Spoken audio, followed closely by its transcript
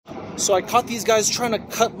So I caught these guys trying to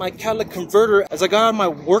cut my catalytic converter. As I got out of my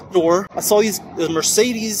work door, I saw the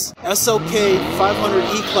Mercedes SLK 500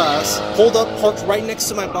 E-Class pulled up, parked right next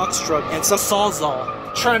to my box truck, and some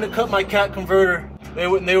Sawzall trying to cut my cat converter. They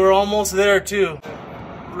were almost there too.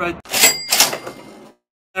 Right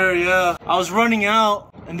there, yeah. I was running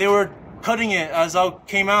out and they were cutting it as I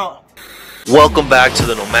came out. Welcome back to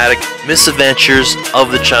the nomadic misadventures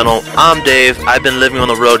of the channel. I'm Dave. I've been living on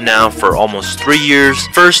the road now for almost 3 years.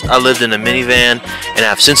 First, I lived in a minivan and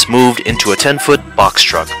have since moved into a 10-foot box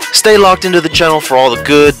truck. Stay locked into the channel for all the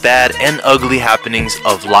good, bad, and ugly happenings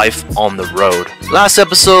of life on the road. Last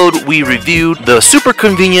episode, we reviewed the super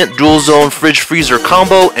convenient dual zone fridge freezer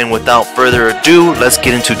combo, and without further ado, let's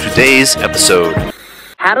get into today's episode.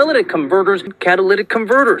 Catalytic converters, catalytic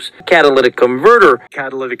converters, catalytic converter.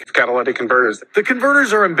 Catalytic converters. The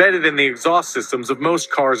converters are embedded in the exhaust systems of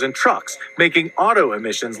most cars and trucks, making auto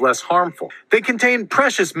emissions less harmful. They contain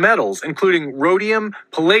precious metals, including rhodium,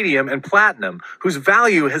 palladium, and platinum, whose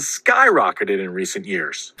value has skyrocketed in recent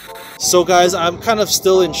years. So guys, I'm kind of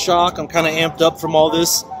still in shock. I'm kind of amped up from all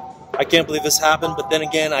this. I can't believe this happened, but then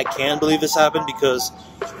again, I can believe this happened because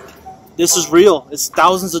this is real. It's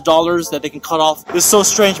thousands of dollars that they can cut off. It's so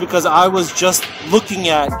strange because I was just looking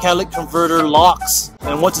at catalytic converter locks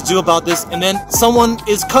and what to do about this, and then someone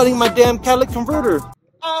is cutting my damn catalytic converter.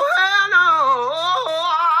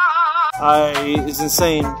 It's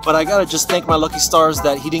insane, but I gotta just thank my lucky stars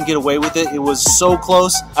that he didn't get away with it. It was so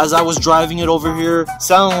close. As I was driving it over here,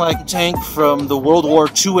 sounding like a tank from the World War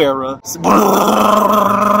II era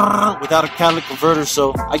without a catalytic converter.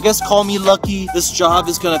 So I guess call me lucky. This job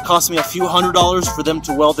is gonna cost me a few $100s for them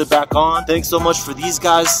to weld it back on. Thanks so much for these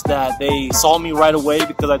guys that they saw me right away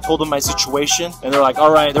because I told them my situation, and they're like,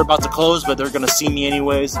 all right, they're about to close, but they're gonna see me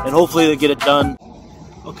anyways, and hopefully they get it done.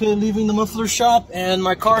 Okay, leaving the muffler shop, and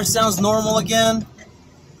my car sounds normal again.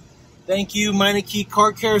 Thank you, Meineke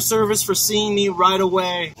Car Care Service, for seeing me right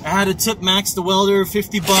away. I had to tip Max the welder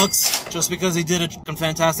 50 bucks just because he did a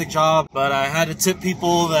fantastic job. But I had to tip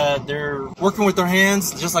people that they're working with their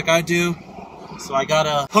hands just like I do. So I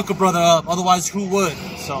gotta hook a brother up, otherwise who would?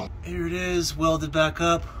 So here it is, welded back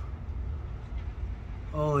up.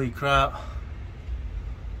 Holy crap.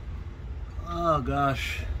 Oh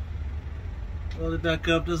gosh. Weld it back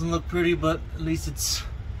up, doesn't look pretty, but at least it's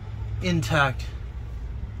intact.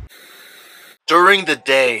 During the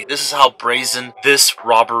day, this is how brazen this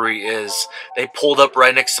robbery is. They pulled up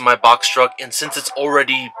right next to my box truck, and since it's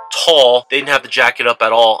already tall, they didn't have the jacket up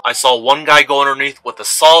at all. I saw one guy go underneath with a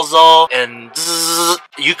Sawzall, and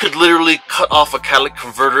you could literally cut off a catalytic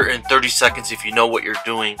converter in 30 seconds if you know what you're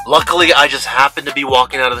doing. Luckily, I just happened to be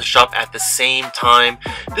walking out of the shop at the same time.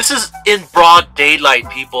 This is in broad daylight,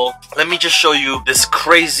 people. Let me just show you this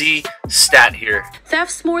crazy stat here.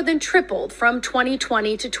 Thefts more than tripled from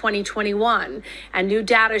 2020 to 2021, and new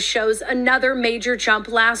data shows another major jump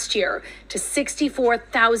last year to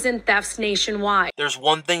 64,000 thefts nationwide. There's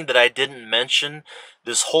one thing that I didn't mention.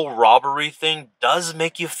 This whole robbery thing does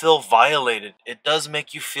make you feel violated. It does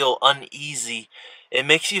make you feel uneasy. It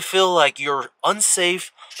makes you feel like you're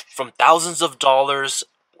unsafe from thousands of dollars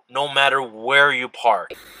no matter where you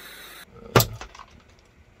park.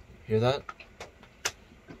 Hear that?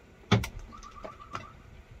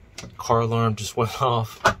 Car alarm just went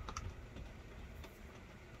off.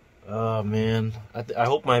 Oh man, I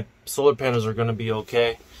hope my solar panels are gonna be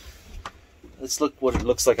okay. Let's look what it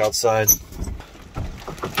looks like outside.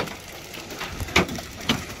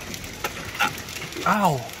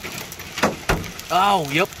 Ow! Ow!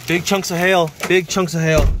 Yep, big chunks of hail. Big chunks of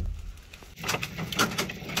hail.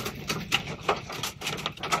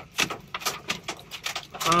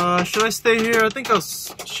 Should I stay here? I think I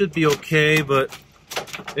should be okay, but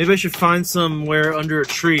maybe I should find somewhere under a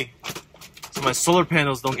tree so my solar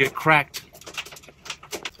panels don't get cracked.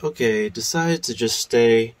 Okay, decided to just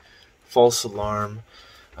stay. False alarm.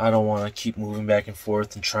 I don't want to keep moving back and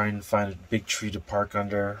forth and trying to find a big tree to park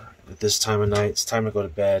under at this time of night. It's time to go to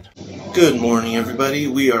bed. Good morning, everybody.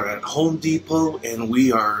 We are at Home Depot and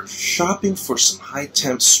we are shopping for some high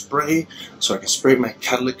temp spray so I can spray my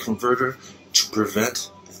catalytic converter to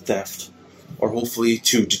prevent theft, or hopefully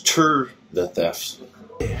to deter the theft.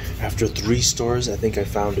 After 3 stores, I think I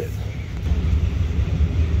found it.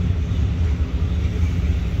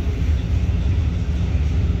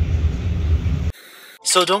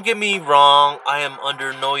 So don't get me wrong, I am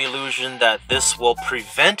under no illusion that this will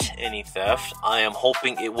prevent any theft. I am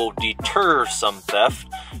hoping it will deter some theft.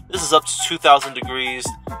 This is up to 2,000 degrees.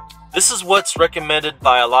 This is what's recommended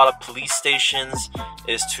by a lot of police stations,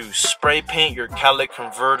 is to spray paint your catalytic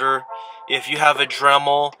converter. If you have a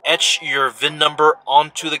Dremel, etch your VIN number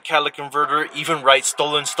onto the catalytic converter, even write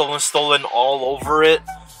stolen, stolen, stolen all over it.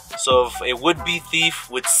 So if a would-be thief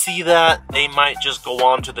would see that, they might just go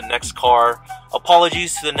on to the next car.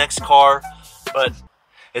 Apologies to the next car, but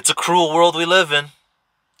it's a cruel world we live in.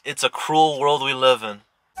 It's a cruel world we live in.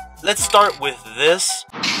 Let's start with this.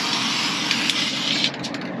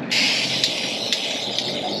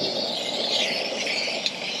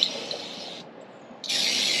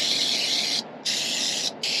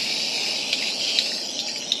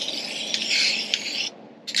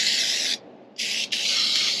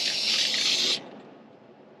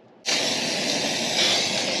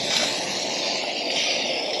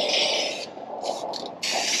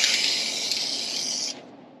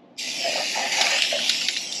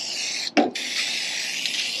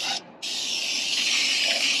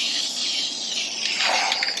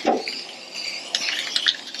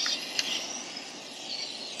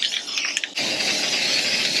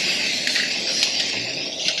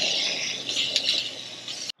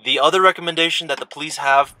 The other recommendation that the police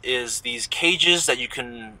have is these cages that you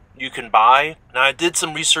can buy. Now I did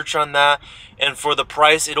some research on that, and for the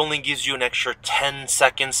price it only gives you an extra 10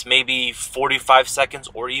 seconds, maybe 45 seconds,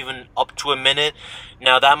 or even up to a minute.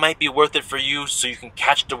 Now that might be worth it for you so you can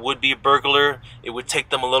catch the would-be burglar. It would take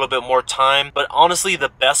them a little bit more time, but honestly the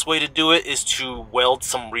best way to do it is to weld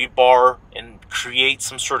some rebar and create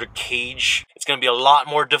some sort of cage. It's going to be a lot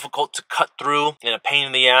more difficult to cut through and a pain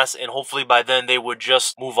in the ass, and hopefully by then they would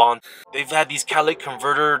just move on. They've had these catalytic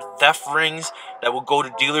converter theft rings that will go to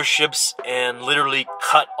dealerships and literally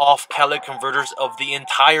cut off catalytic converters of the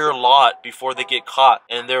entire lot before they get caught,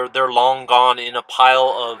 and they're long gone in a pile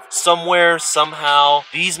of somewhere, somehow.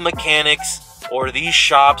 These mechanics or these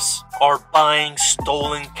shops are buying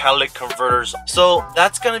stolen catalytic converters. So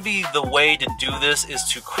that's going to be the way to do this, is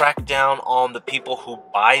to crack down on the people who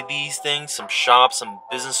buy these things. Some shops, some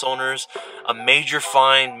business owners. A major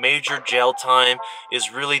fine, major jail time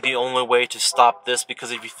is really the only way to stop this,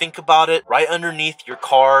 because if you think about it, right underneath your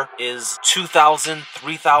car is $2,000,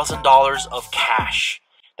 $3,000 of cash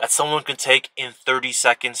that someone can take in 30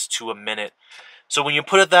 seconds to a minute. So when you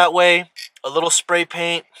put it that way, a little spray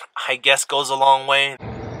paint, I guess, goes a long way.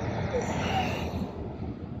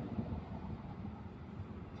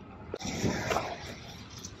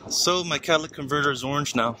 So my catalytic converter is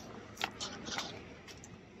orange now.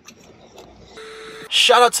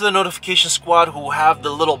 Shout out to the notification squad who have the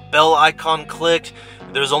little bell icon clicked.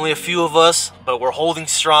 There's only a few of us, but we're holding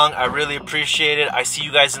strong. I really appreciate it. I see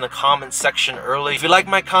you guys in the comment section early. If you like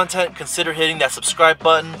my content, consider hitting that subscribe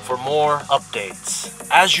button for more updates.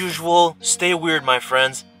 As usual, stay weird, my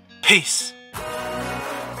friends. Peace.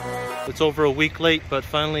 It's over a week late, but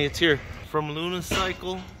finally it's here. From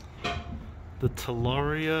Lunicycle, the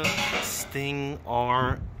Talaria Sting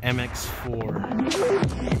R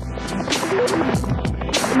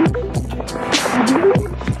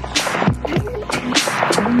MX4.